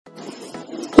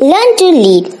Learn to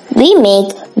lead. We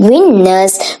make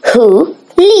winners who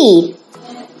lead.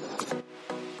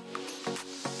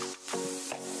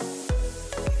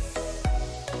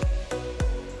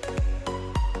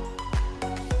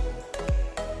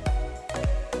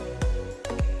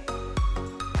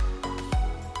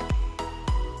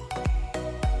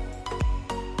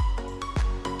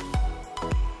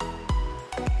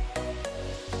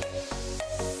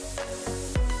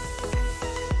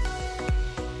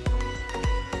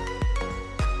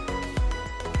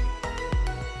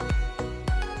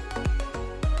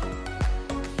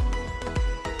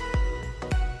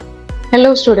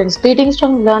 Hello students, greetings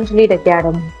from Learn to Lead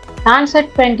Academy. TANCET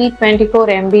 2024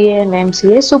 MBA and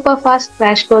MCA SUPERFAST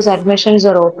crash course admissions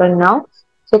are open now.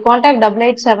 So contact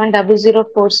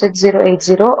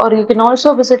 887-004-6080 or you can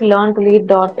also visit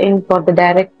learntolead.in for the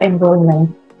direct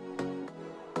enrollment.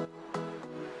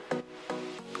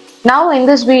 Now in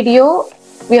this video,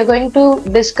 we are going to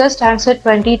discuss TANCET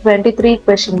 2023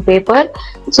 question paper.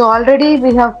 So already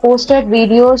we have posted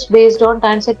videos based on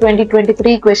TANCET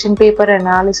 2023 question paper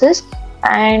analysis,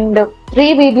 and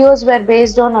 3 videos were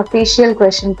based on official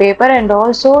question paper, and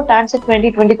also TANCET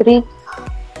 2023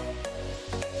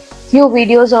 few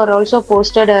videos are also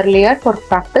posted earlier for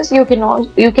practice. You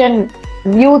can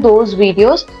view those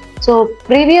videos. So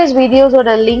previous videos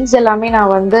oda links ellame na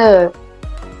vandu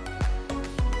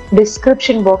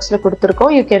description box la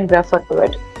kuduthirukkom, you can refer to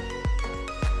it.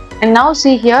 And now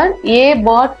see here, A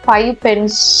bought 5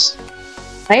 pens,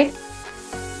 right?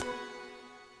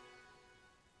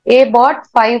 A bought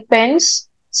 5 pens,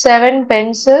 7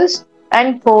 pencils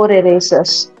and 4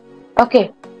 erasers.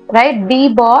 Okay, right? B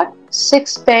bought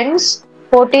 6 pens,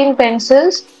 14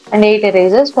 pencils and 8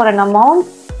 erasers for an amount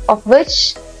of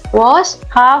which was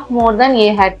half more than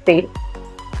A had paid.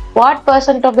 What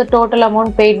percent of the total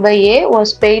amount paid by A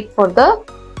was paid for the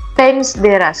pens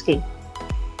they are asking?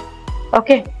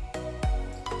 Okay.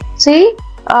 See,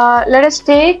 let us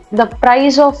take the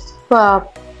price of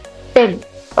pen.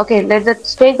 Okay, let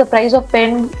us take the price of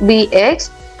pen be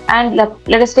X, and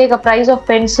let us take a price of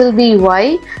pencil be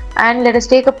Y, and let us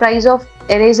take a price of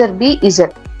eraser be Z.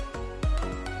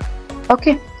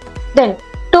 Okay, then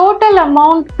total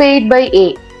amount paid by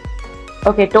A.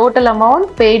 Okay, total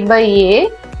amount paid by A,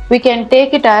 we can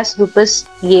take it as rupees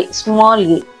A, small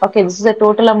a. Okay, this is the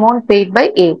total amount paid by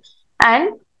A.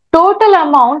 And total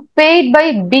amount paid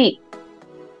by B.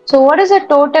 So what is the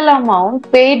total amount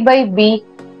paid by B?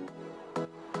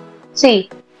 See,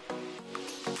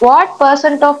 what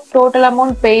percent of total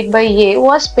amount paid by A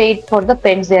was paid for the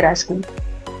pens they are asking?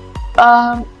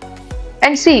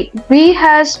 And see, B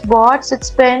has bought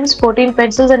 6 pens, 14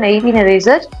 pencils and 18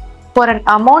 erasers for an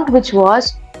amount which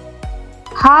was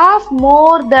half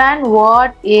more than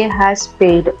what A has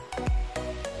paid.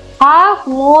 Half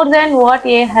more than what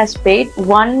A has paid,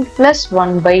 1 plus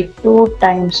 1 by 2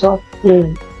 times of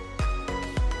A.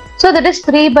 So that is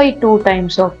 3 by 2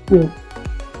 times of A.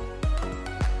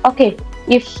 Okay,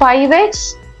 if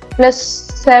 5x plus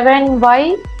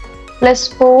 7y plus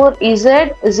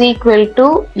 4z is equal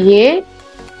to A,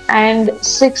 and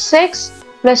 6x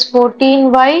plus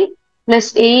 14y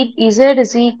plus 8z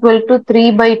is equal to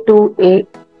 3 by 2a.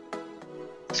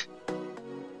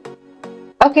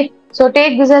 Okay, so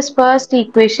take this as first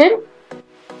equation,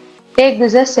 take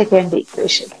this as second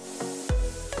equation.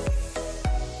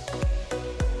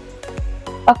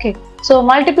 Okay, so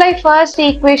multiply first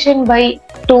equation by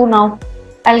 2 now.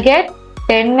 I'll get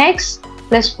 10x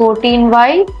plus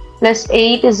 14y plus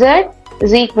 8z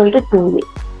is equal to 2a.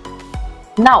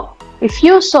 Now, if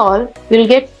you solve, you'll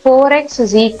get 4x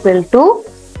is equal to,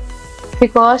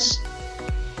 because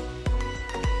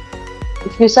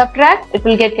if you subtract, it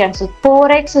will get cancelled.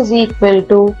 4x is equal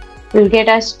to, you'll get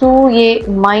as 2a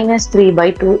minus 3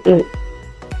 by 2a.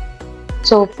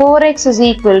 So 4x is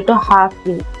equal to half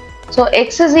a. So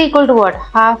x is equal to what?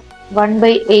 Half 1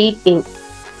 by 8a.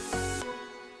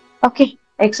 Okay,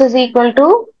 x is equal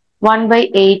to 1 by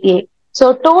 8a.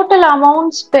 So total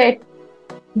amount spent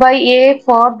by A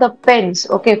for the pens,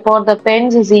 okay, for the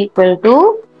pens is equal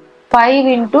to 5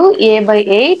 into A by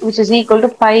 8, which is equal to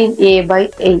 5A by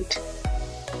 8.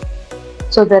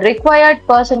 So the required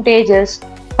percentage is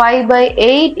 5 by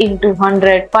 8 into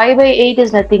 100. 5 by 8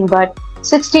 is nothing but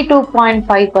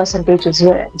 62.5% is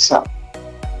your answer.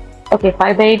 Okay,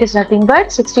 5 by 8 is nothing but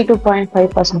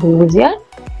 62.5% is your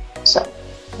answer.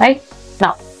 Right?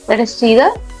 Now, let us see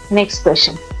the next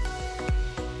question.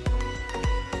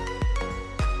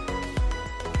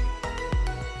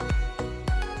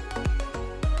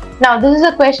 Now, this is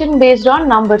a question based on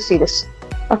number series.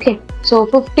 Okay, so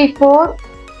 54,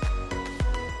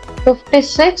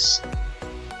 56,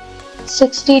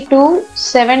 62,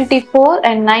 74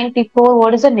 and 94.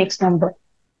 What is the next number?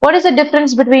 What is the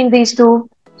difference between these two?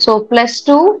 So plus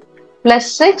 2, plus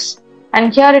 6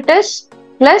 and here it is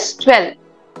plus 12,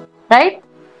 right?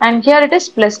 And here it is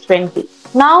plus 20.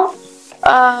 Now,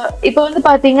 இப்போ வந்து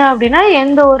பாத்தீங்க அப்படின்னா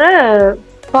எந்த ஒரு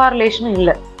correlation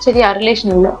இல்ல, சரியா,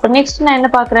 relation இல்ல. இப்போ நெக்ஸ்ட் நான் என்ன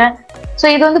பார்க்குறேன்? ஸோ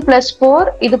இது வந்து plus 4,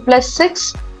 இது plus 6,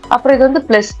 அப்புறம் இது வந்து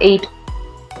plus 8.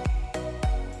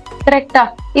 கரெக்டா?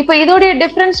 இப்போ இதோடைய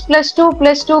டிஃபரன்ஸ் plus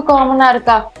 2 காமனா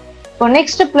இருக்கா? இப்போ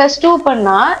நெக்ஸ்ட் plus 2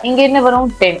 பண்ணா இங்க என்ன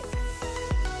வரும்? 10.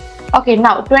 Okay,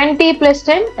 now 20 plus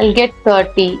 10 will get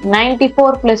 30.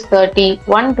 94 plus 30,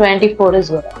 124 is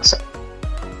your answer.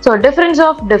 So difference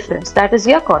of difference, that is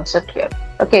your concept here.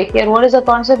 Okay, here what is the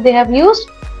concept they have used?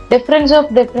 Difference of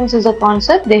difference is a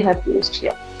concept they have used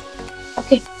here.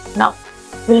 Okay, now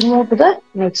we'll move to the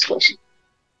next question.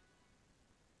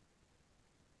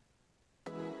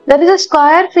 There is a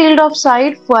square field of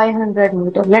side 500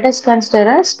 meter. Let us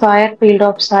consider a square field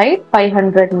of side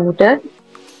 500 meter.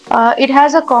 It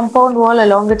has a compound wall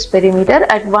along its perimeter.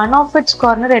 At one of its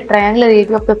corner, a triangular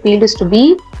area of the field is to be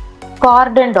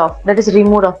cordoned off, that is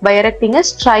removed off, by erecting a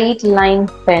straight line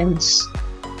fence.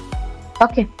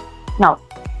 Okay, now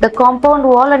the compound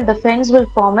wall and the fence will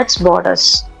form its borders.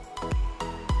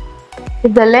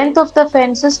 If the length of the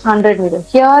fence is 100 meter,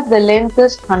 here the length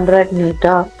is 100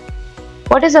 meter.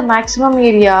 What is the maximum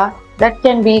area that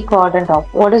can be cordoned off?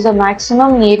 What is the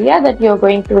maximum area that you are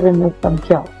going to remove from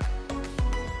here?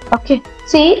 Okay,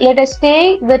 see, let us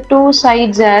take the two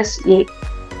sides as A.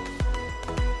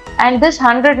 And this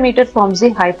 100 meter forms the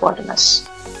hypotenuse.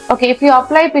 Okay, if you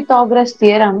apply Pythagoras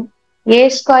theorem, A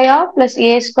square plus A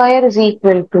square is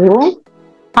equal to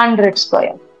 100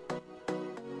 square.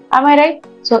 Am I right?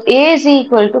 So A is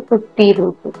equal to 50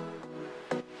 root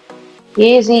 2. A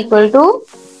is equal to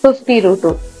 50 root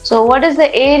 2. So what is the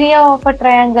area of a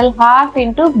triangle? Half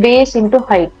into base into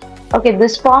height. Okay,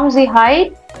 this forms the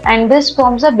height and this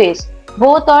forms a base.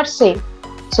 Both are same.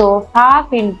 So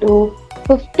half into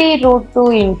 50 root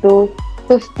 2 into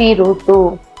 50 root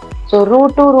 2. So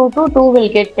root 2, 2 will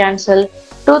get cancelled.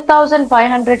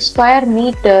 2500 square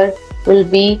meter will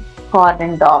be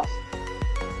cordoned off.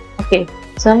 Okay,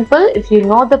 simple. If you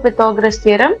know the Pythagoras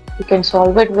theorem, you can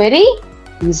solve it very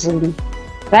easily.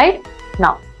 Right?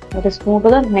 Now, let us move to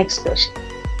the next question.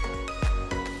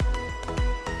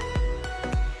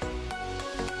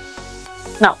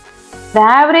 Now, the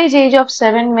average age of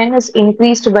 7 men is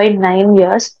increased by 9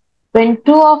 years when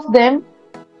 2 of them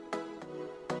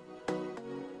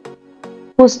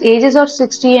whose ages are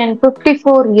 60 and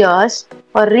 54 years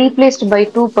are replaced by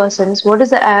 2 persons. What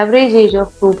is the average age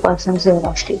of 2 persons they are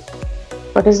asking?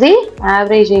 What is the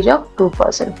average age of 2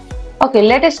 persons? Okay,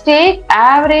 let us take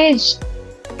average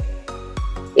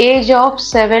age of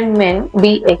 7 men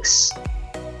be x.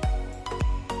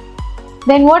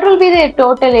 Then what will be their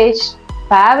total age?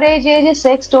 Average age is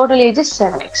x, total age is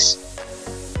 7x.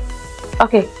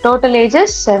 Okay, total age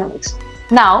is 7x.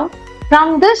 Now,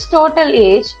 from this total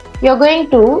age, you are going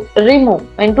to remove,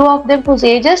 when 2 of them whose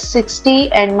age is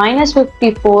 60 and minus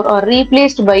 54 are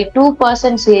replaced by 2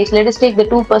 persons age. Let us take the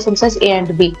 2 persons as A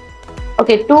and B.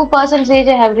 Okay, 2 persons age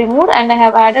I have removed and I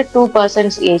have added 2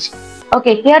 persons age.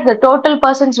 Okay, here the total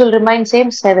persons will remain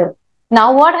same, 7.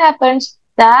 Now what happens?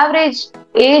 The average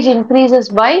age increases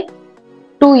by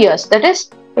 2 years. That is,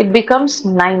 it becomes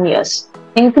 9 years.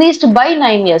 Increased by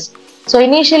 9 years. So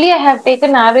initially I have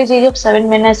taken average age of 7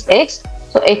 men as x.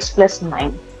 So x plus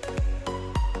 9.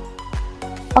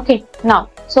 Okay, now,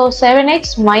 so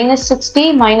 7x minus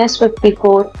 60 minus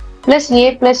 54 plus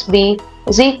a plus b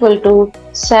is equal to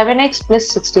 7x plus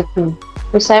 63.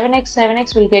 So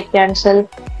 7x will get cancelled.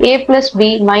 A plus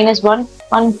b minus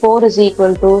 114 is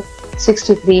equal to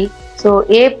 63. So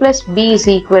a plus b is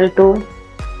equal to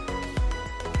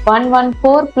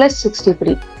 114 plus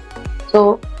 63.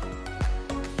 So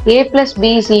a plus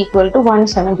b is equal to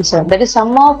 177. That is,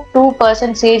 sum of 2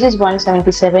 persons age is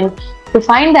 177. To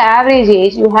find the average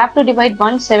age, you have to divide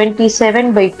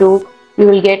 177 by 2. You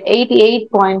will get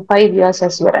 88.5 years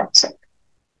as your answer.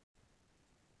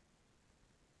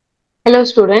 Hello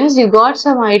students, you got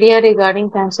some idea regarding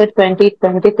TANCET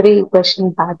 2023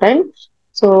 question pattern.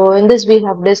 So in this we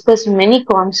have discussed many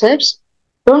concepts.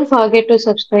 Don't forget to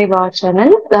subscribe our channel.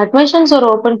 The admissions are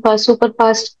open for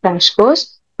SUPERFAST crash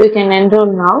course. You can enroll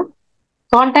now.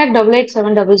 Contact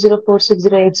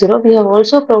 8870046080. We have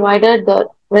also provided the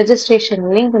registration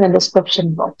link in the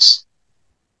description box.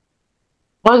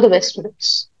 All the best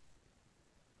students.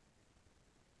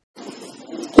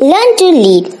 Learn to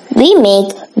lead. We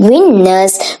make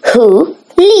winners who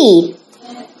lead.